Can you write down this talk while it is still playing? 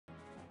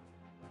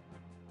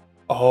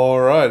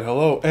Alright,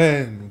 hello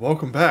and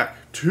welcome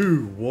back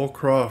to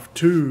Warcraft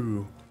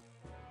 2.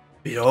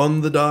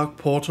 Beyond the Dark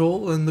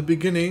Portal and the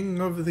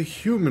beginning of the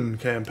human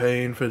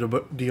campaign for the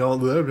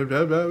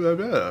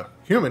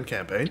human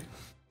campaign.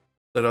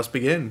 Let us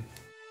begin.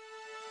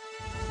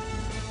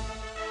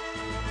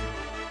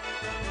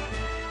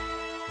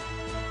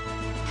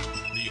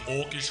 The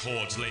Orcish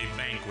hordes lay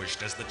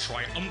vanquished as the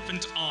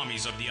triumphant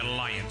armies of the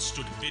Alliance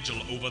stood vigil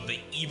over the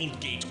evil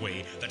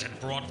gateway that had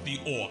brought the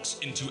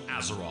Orcs into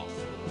Azeroth.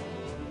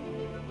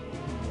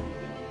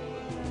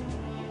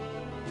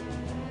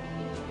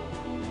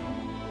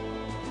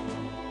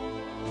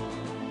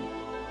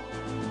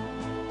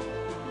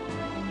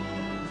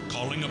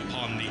 Calling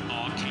upon the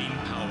arcane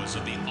powers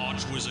of the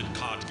Archwizard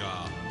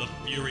Khadgar, the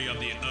fury of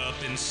the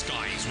earth and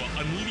skies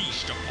were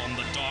unleashed upon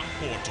the Dark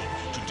Portal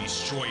to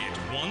destroy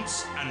it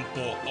once and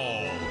for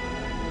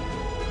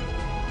all.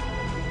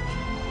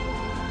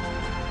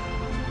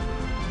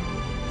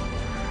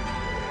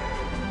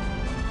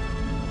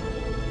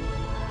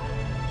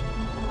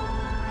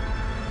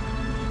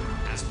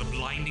 As the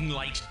blinding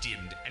light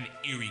dimmed, an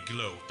eerie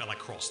glow fell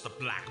across the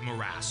black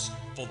morass.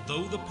 For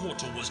though the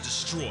portal was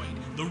destroyed,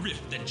 the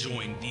rift that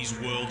joined these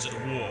worlds at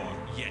war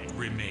yet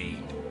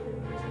remained.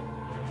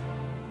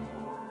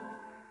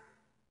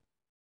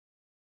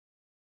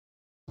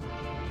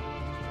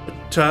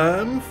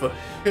 Time for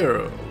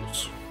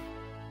heroes.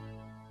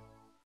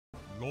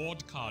 Lord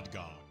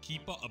Khadgar,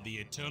 keeper of the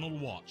Eternal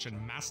Watch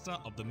and master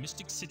of the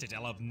mystic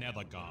citadel of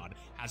Nethergard,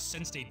 has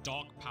sensed a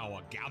dark power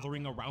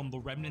gathering around the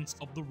remnants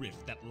of the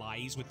rift that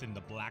lies within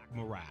the Black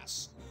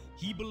Morass.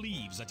 He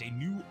believes that a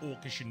new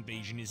Orcish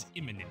invasion is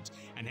imminent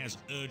and has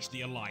urged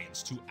the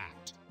Alliance to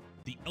act.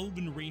 The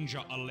Elven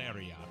Ranger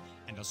Alleria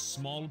and a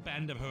small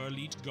band of her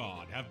elite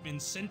guard have been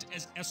sent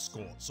as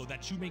escorts so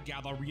that you may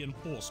gather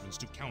reinforcements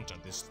to counter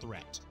this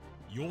threat.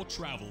 Your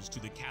travels to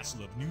the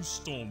castle of New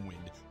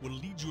Stormwind will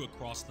lead you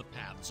across the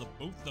paths of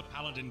both the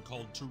paladin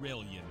called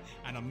Turelian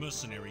and a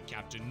mercenary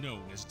captain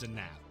known as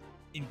Danath.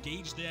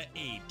 Engage their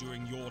aid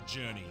during your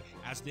journey,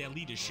 as their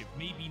leadership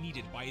may be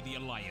needed by the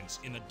Alliance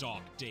in the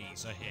dark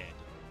days ahead.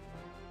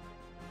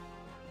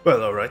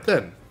 Well, alright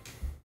then.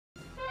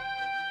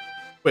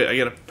 Wait, I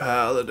get a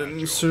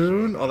paladin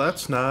soon? Oh,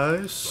 that's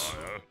nice.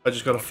 I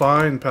just gotta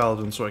find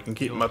paladin so I can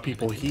keep my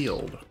people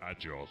healed.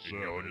 At your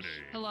service.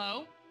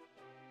 Hello?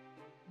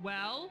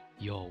 Well,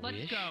 let's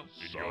wish? go.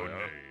 In your name,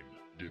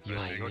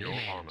 defending your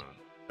honor.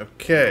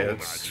 Okay,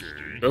 let's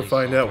go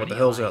find out what the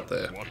hell's out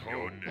there. What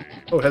your name?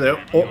 Oh, hello,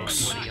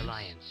 orcs.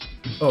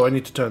 Oh, I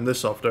need to turn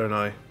this off, don't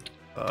I?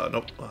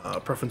 Nope.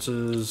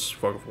 Preferences,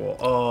 fog of war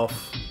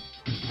off.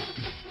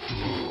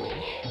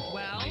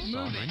 Well,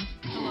 moving.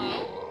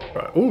 Hello?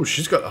 Right. Oh,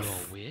 she's got a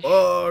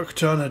fuck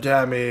ton of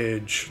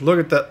damage. Look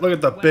at that. Look at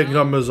the big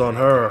numbers on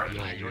her.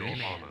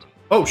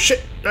 Oh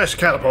shit! That's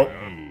catapult.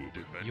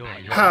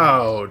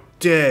 How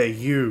dare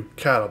you,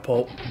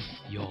 catapult?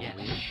 Your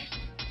wish.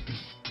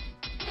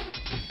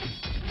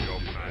 Your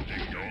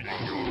magic, your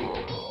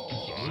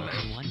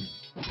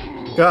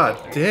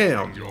God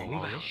damn.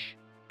 wish.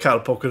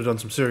 Catapult could have done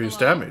some serious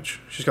damage.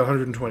 She's got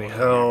 120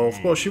 health.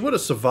 Well, she would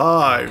have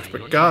survived,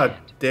 but god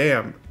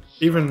damn.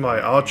 Even my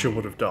archer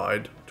would have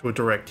died to a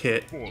direct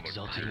hit.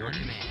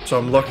 So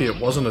I'm lucky it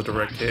wasn't a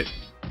direct hit.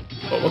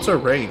 But what's her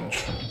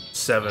range?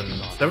 7.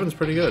 7's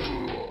pretty good.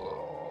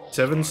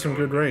 7's some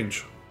good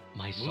range.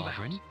 My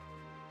sovereign,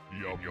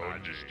 Your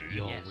majesty.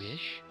 your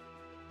wish,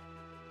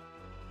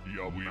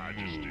 Your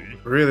majesty.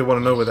 Really want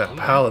to know where that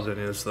paladin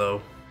is,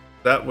 though.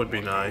 That would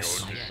be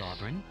nice. my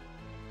sovereign,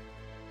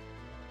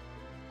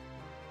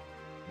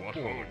 What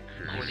for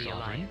the my king?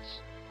 alliance,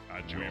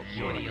 At your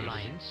for the service.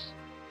 alliance,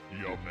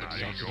 Your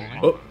majesty.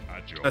 Oh,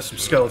 At your that's some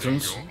service.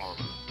 skeletons. Your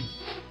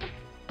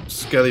honor.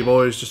 Skelly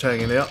boys just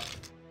hanging out.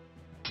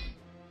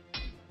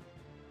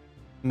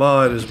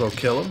 Might as well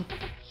kill him.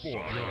 For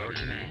the your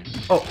king.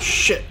 command, Oh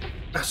shit!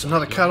 That's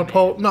another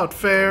catapult. Not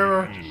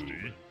fair.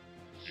 Majesty.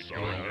 your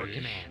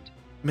command,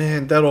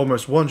 Man, that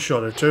almost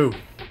one-shot her too.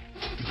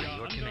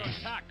 your command,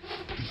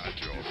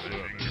 At your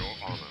service. Your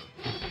honor.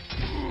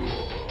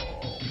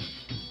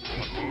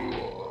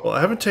 Well, I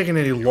haven't taken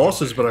any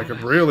losses, but I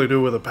could really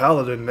do with a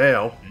paladin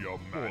now. Your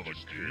majesty.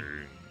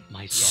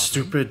 my sovereign,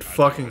 Stupid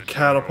fucking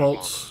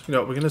catapults. You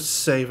know, we're gonna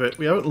save it.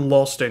 We haven't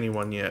lost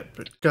anyone yet,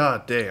 but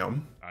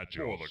goddamn. At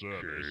your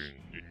service.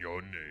 In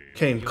your name.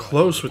 Came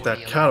close with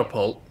that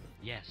catapult.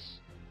 yes,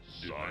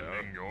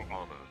 Defending your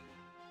honor.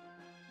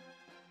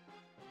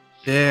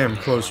 Damn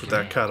close with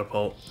that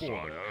catapult. For the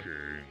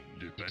king.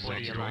 For Defending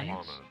the your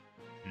alliance,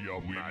 honor.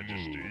 Your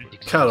majesty.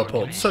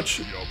 Catapult, such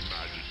Your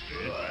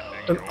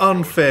majesty. an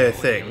unfair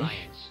thing.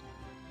 alliance,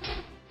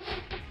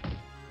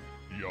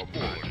 Your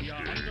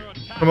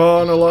majesty. Come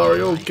on,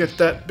 Alario, get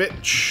that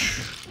bitch.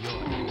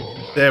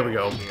 There we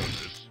go.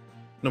 Service.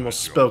 No more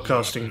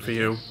spellcasting for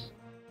you.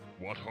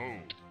 What ho?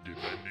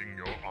 Defending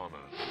your honor.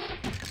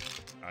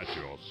 At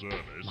your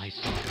service. my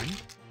sovereign,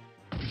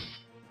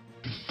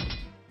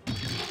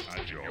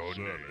 At your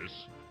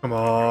service. Come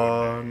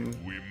on.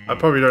 We I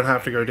probably don't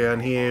have to go down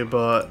here,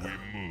 but... We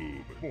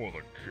move. For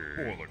the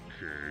king. For the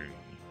king.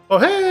 Oh,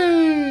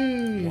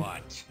 hey!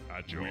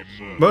 At your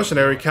service,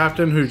 Mercenary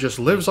captain who just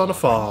lives on a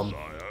farm.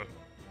 sire.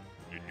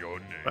 In your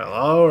name, Well,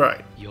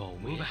 alright. Your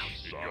wish.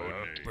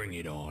 sire. Bring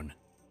it on.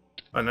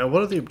 I know,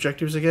 what are the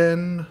objectives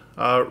again?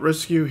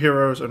 Rescue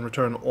heroes and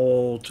return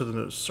all to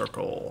the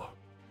circle.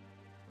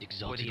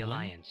 For the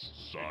Alliance.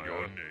 In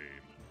your name.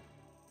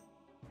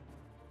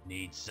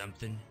 Need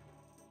something?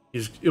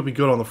 He'll be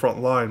good on the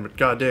front line, but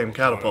goddamn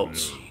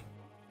catapults.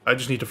 I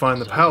just need to find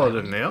the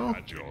paladin now.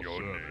 At your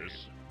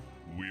service,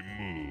 we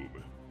move.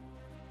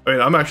 I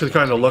mean, I'm actually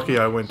kind of lucky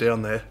I went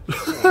down there.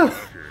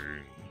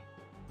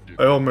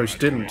 I almost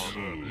didn't.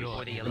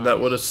 For the And that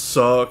would have Alliance.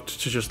 sucked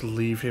to just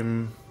leave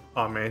him.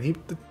 Oh man,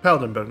 the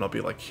paladin better not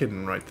be like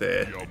hidden right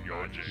there.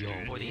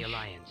 For the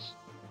Alliance.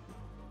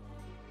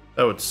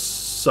 That would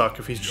suck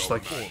if he's just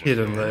like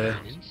hidden there.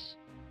 Eminence.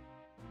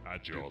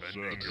 At your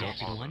service,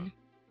 Exalted One.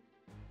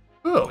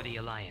 Oh, For the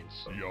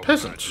Alliance. your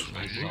peasant.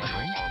 My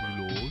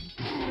sovereign.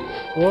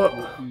 What?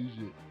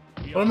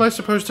 What am I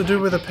supposed to do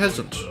with a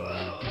peasant?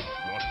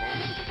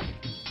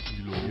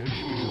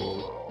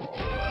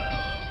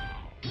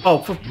 Oh,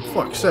 for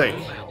fuck's sake.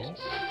 Eminence.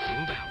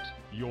 Move out.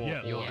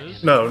 Your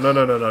orders.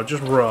 No,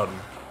 just run.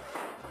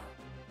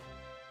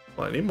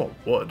 Well, I need more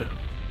wood.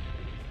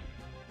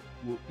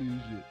 What is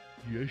it?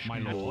 Yes, My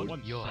my lord.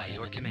 lord. Your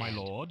My command.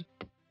 lord.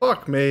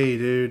 Fuck me,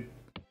 dude.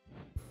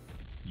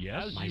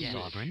 Yes. My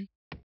sovereign.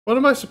 What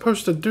am I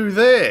supposed to do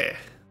there?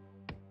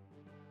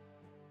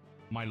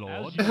 My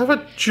lord. I have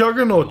a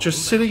juggernaut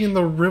just sitting in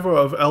the river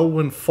of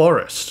Elwyn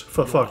Forest,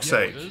 for fuck's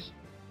sake.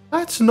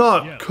 That's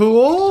not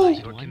cool!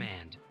 Your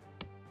command.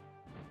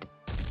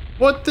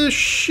 What the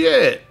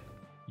shit?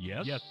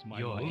 Yes. Yes, my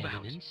Your lord.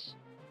 Eminence.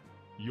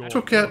 Your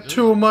Took out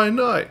 2 of my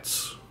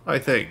knights, I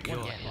think. Your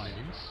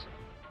Eminence.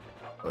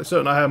 I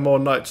certainly have more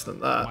knights than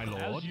My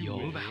that. lord.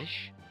 Your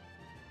wish.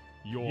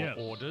 Your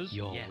orders.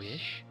 Your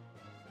wish.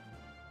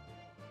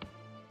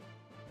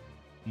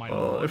 My Well,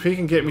 lord. if he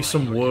can get me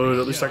some wood,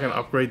 at least I can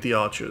upgrade the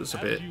archers a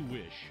As bit. you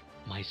wish.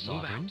 My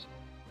sovereign.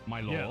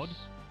 My lord.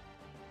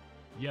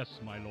 Yes,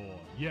 my lord.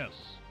 Yes.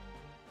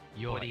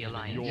 Your the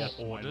Alliance.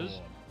 Your orders.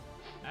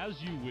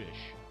 As you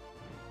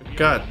wish.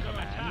 God.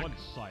 Command.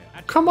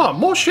 Come on,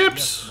 more Yes,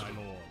 ships!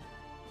 my lord.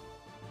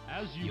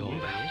 As you Your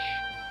wish. wish.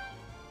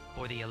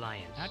 For the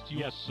Alliance. At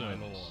your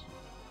service.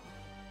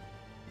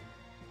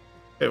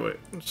 Hey, wait,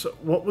 so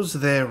what was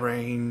their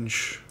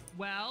range?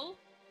 Well,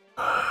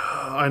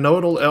 I know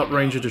it'll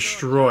outrange a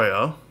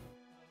destroyer.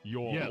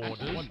 Your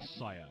orders,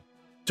 sire.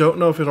 Don't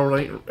know if it'll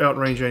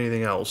outrange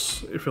anything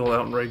else. If it'll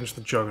outrange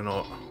the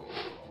juggernaut.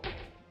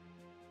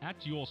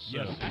 At your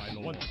service, my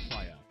lord,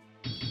 sire.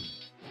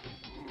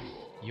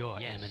 Your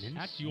Eminence.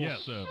 At your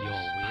service. Your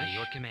wish. By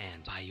your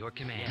command. By your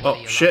command.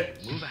 Oh, The shit.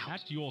 Alliance. Move out.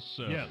 At your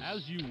service.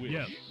 As you wish.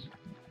 Yes.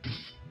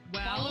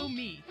 follow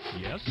me.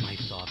 Yes. My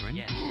sovereign.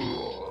 Yes.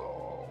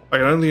 I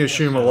can only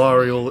assume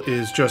Alariel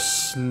is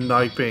just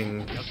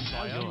sniping Yes,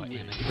 sire. Your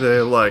Eminence.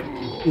 the, like,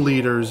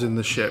 leaders in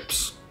the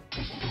ships.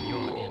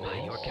 Your By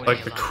your command.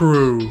 Like the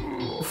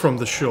crew from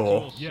the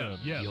shore. Yes.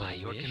 Yes. By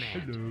your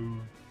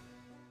command.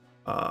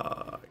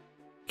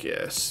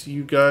 Guess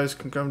you guys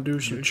can come do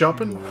some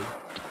chopping.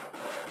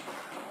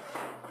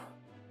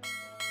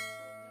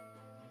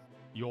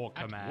 Your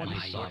command, By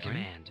your sire.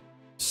 command.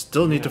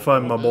 Still need to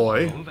find my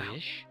boy, Move out.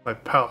 my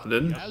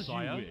paladin. As you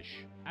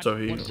wish. So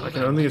I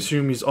can only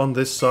assume he's on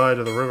this side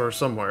of the river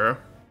somewhere.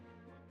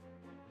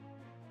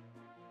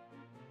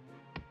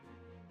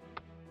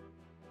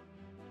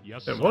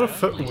 Yes, And what a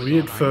sire.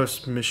 weird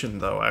first mission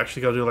though. I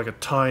actually gotta do like a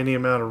tiny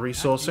amount of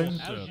resourcing.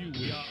 As you wish.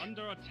 We are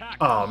under attack.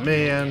 Aw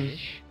man.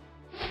 Wish.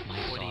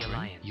 My for the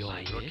Alliance. By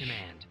your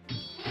command.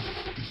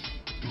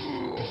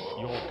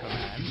 Your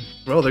command.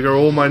 Well, there go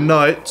all my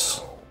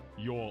knights.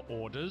 Your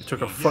orders.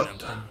 Took a Yes.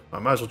 foot. I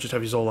might as well just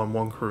have these all on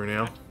one crew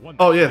now. One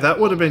Oh yeah, that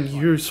would have been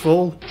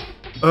useful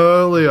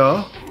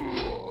earlier.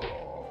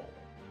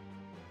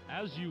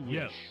 As you wish.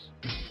 Yes.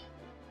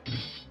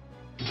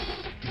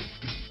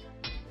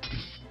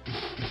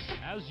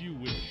 As you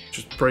wish.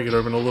 Just break it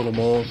open a little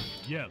more.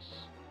 Yes.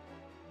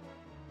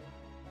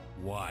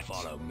 What?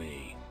 Follow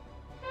me.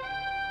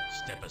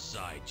 Step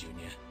aside,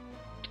 Junior.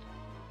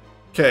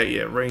 Okay,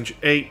 yeah, range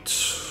 8.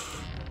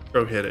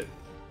 Go hit it.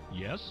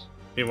 Yes.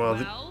 Meanwhile,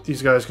 Well,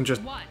 these guys can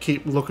just what?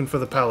 keep looking for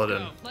the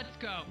paladin. Let's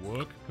go.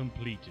 Work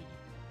completed.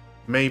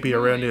 Maybe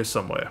around here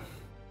somewhere.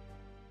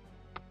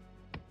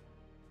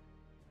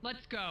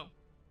 Let's go.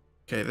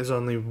 Okay, there's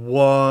only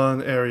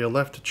one area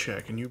left to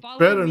check, and you Follow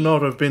better me.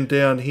 not have been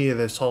down here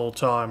this whole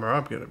time, or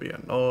I'm gonna be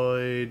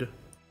annoyed.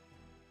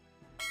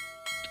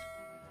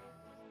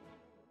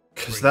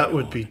 Because that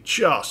would be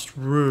just Step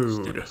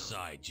rude.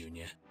 aside,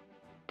 Junior.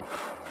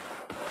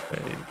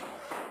 Hey,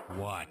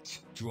 What?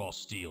 Draw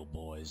steel,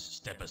 boys.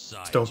 Step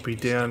aside. Don't be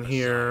Junior. down Step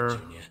here.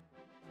 Aside, Junior.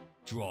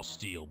 Draw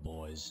steel,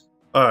 boys.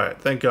 Alright,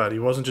 thank God, he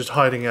wasn't just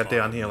hiding out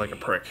down here like a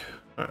prick.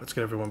 Alright, let's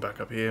get everyone back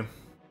up here.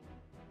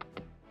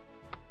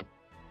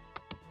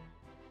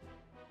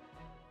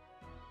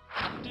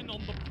 Captain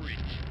on the bridge.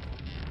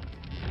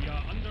 We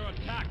are under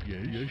attack.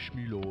 Yes,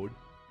 me lord.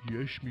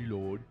 Yes, me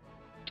lord.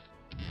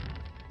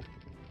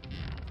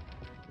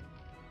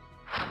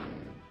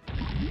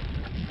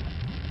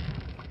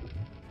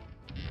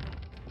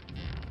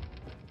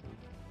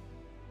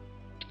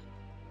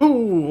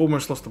 Oh,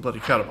 almost lost the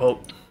bloody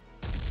catapult.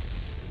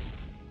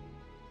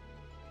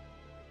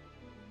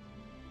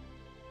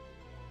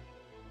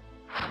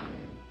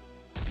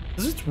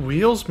 Does its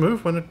wheels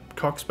move when it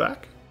cocks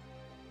back?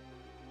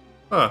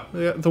 Ah,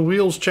 yeah, the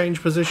wheels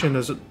change position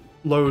as it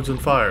loads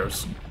and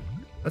fires.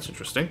 That's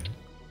interesting.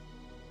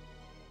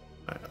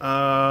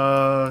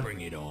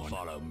 Bring it on.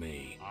 Follow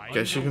me.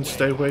 Guess you can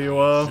stay where you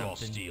are. Draw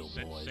steel,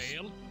 boys.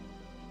 Sail.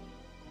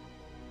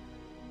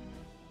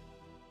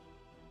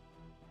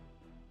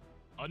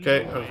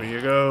 Okay, over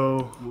you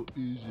go. What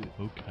is it?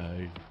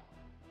 Okay.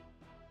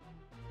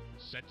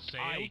 Set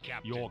sail.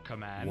 Your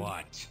command.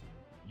 What?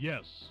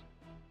 Yes.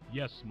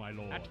 Yes, my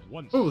lord. At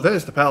once. Oh,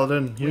 there's the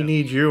paladin. We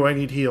need you, I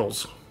need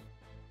heals.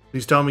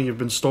 Please tell me you've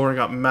been storing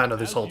up mana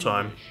this whole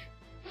time.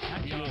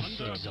 At your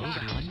service.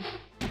 Exalted one.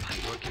 By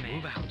your command.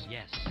 Move out.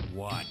 Yes.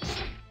 What?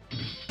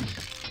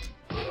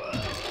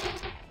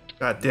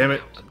 God damn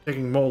it, I'm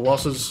taking more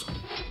losses.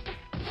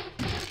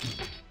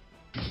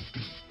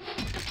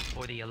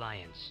 For the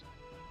Alliance.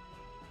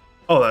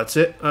 Oh, that's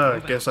it? I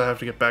guess I have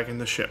to get back in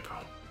the ship.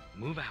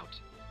 Move out.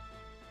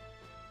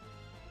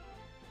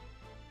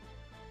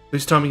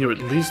 Please tell me you at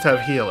least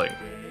have healing.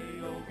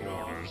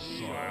 Orders,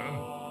 sire.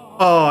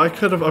 Oh, I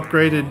could have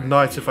upgraded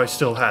knights if I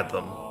still had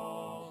them.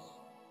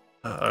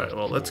 Alright,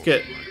 well, let's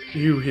get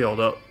you healed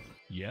up.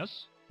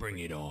 Yes. Bring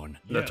it on.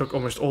 That took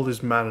almost all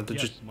this mana to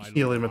just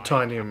heal him a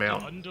tiny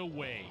amount.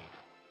 Underway.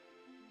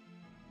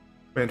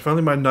 Man, if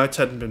only my knights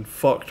hadn't been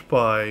fucked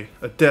by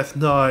a death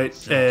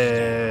knight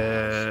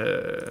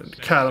and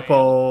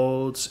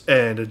catapults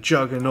and a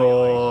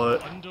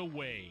juggernaut.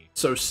 Underway.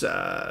 So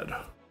sad.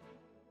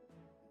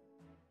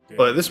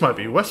 But this might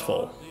be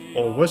Westfall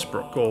or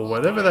Westbrook or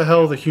whatever the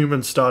hell the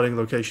human starting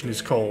location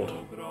is called.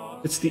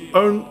 It's the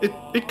only.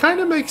 It kind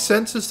of makes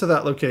sense as to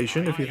that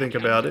location if you think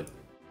about it.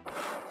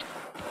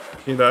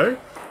 You know?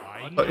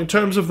 Like in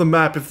terms of the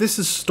map, if this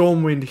is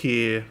Stormwind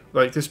here,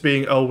 like this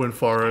being Elwyn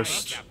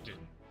Forest,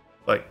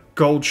 like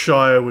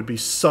Goldshire would be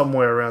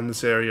somewhere around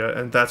this area,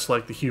 and that's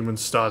like the human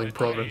starting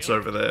province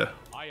over there.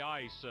 Aye,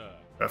 aye, sir.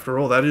 After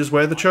all, that is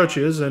where the church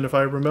is, and if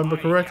I remember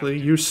correctly,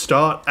 you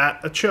start at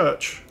a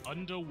church.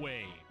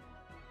 Underway.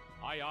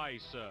 Aye, aye,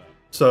 sir.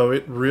 So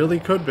it really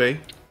could be.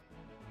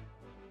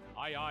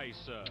 Aye, aye,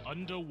 sir.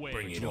 Underway.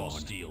 Bring it on.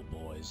 Steel,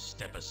 boys.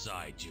 Step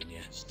aside,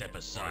 Junior. Step I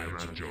aside, am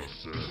at Junior. your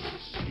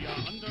service. We are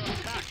under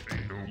attack. A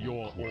noble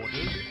Your quest.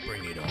 orders.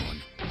 Bring it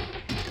on.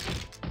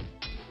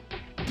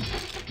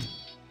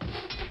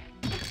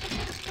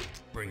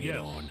 Bring it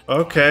on.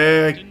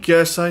 Okay, I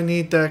guess I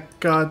need that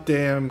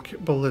goddamn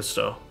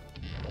ballista.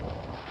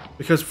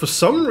 Because for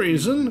some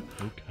reason,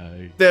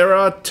 Okay. there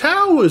are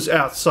towers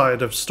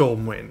outside of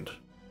Stormwind.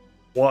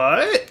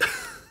 What?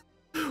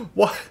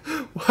 Why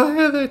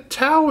are there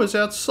towers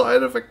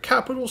outside of a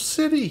capital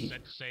city?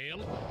 Set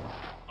sail.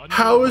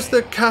 How is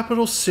the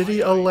capital city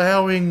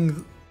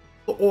allowing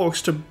the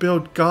orcs to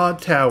build guard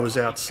towers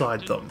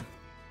outside them?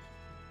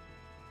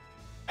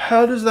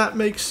 How does that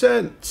make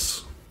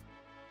sense?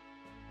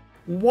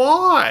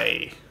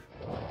 Why?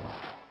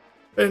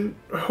 And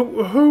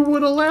who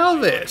would allow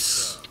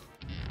this?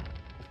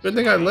 Good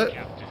thing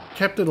I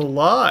kept it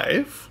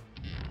alive.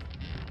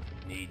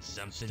 Need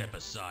some step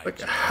aside. Like,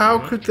 Junior. how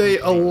could they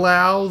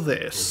allow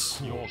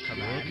this? Your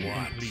command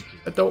What? completed.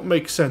 That don't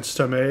make sense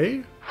to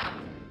me.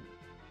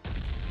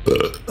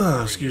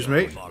 Excuse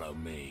me. Follow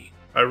me.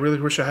 I really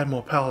wish I had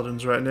more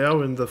paladins right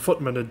now, and the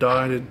footmen had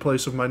died in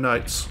place of my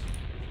knights.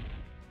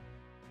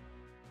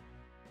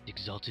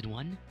 Exalted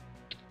one.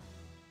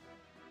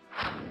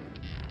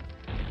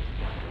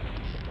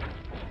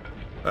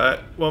 Alright,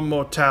 one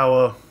more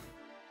tower.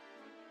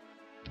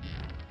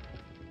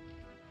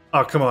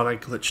 Oh, come on, I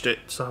glitched it,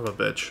 son of a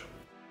bitch.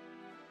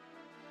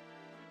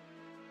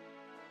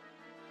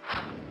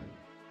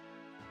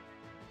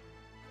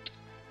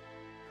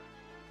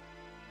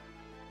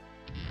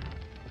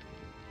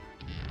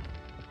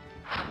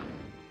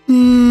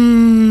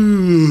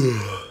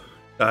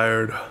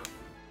 Tired.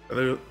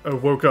 I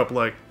woke up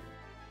like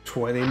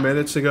 20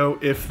 minutes ago,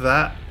 if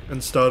that,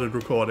 and started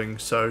recording,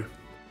 so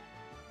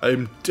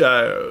I'm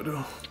tired.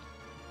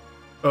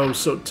 Oh,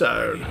 so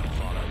tired.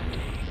 Follow me.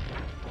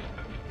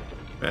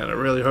 Man, I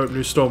really hope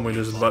New Stormwind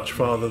isn't much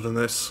farther than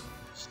this.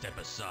 Step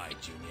aside,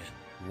 Junior.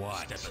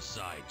 What? Step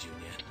aside, Junior.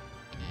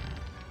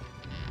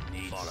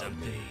 Need follow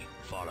me.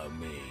 Follow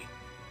me.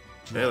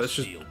 Yeah, let's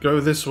just Steel, go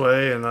this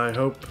way, and I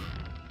hope...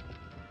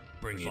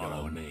 Bring it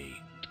on. Me.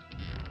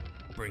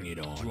 Bring it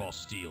on. Draw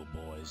steel,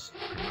 boys.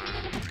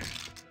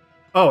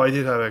 Oh, I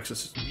did have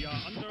access. We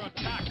are under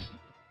attack.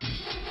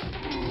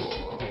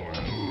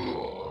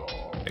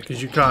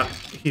 Because you can't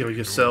heal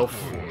yourself.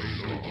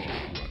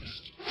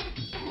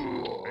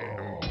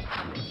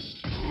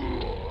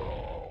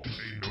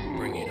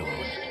 Bring it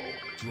on.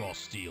 Draw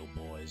steel,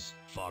 boys.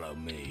 Follow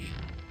me.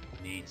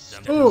 Need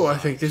some. Oh, I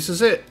think this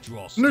is it.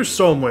 Draw New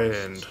steel,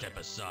 Stormwind. Step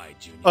aside,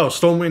 Junior. Oh,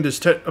 Stormwind is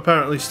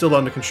apparently still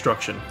under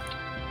construction.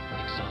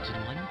 Exalted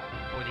one.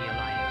 For the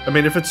Alliance. I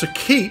mean, if it's a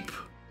keep,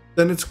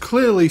 then it's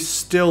clearly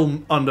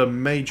still under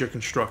major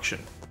construction.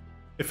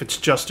 If it's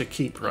just a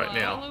keep right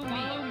now.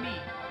 Follow me.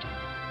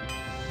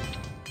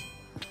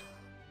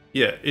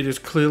 Yeah, it is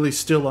clearly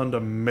still under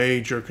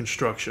major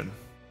construction.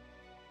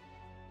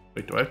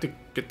 Wait, do I have to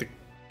get the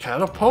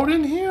catapult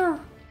in here?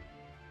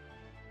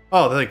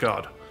 Oh, thank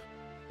God.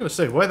 I'm gonna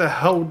say, why the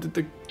hell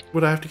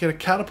would I have to get a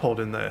catapult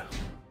in there?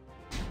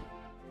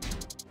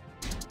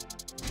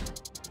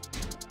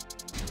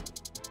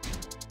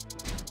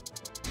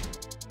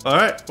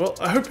 Alright, well,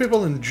 I hope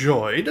people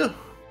enjoyed.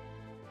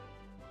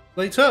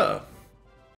 Later.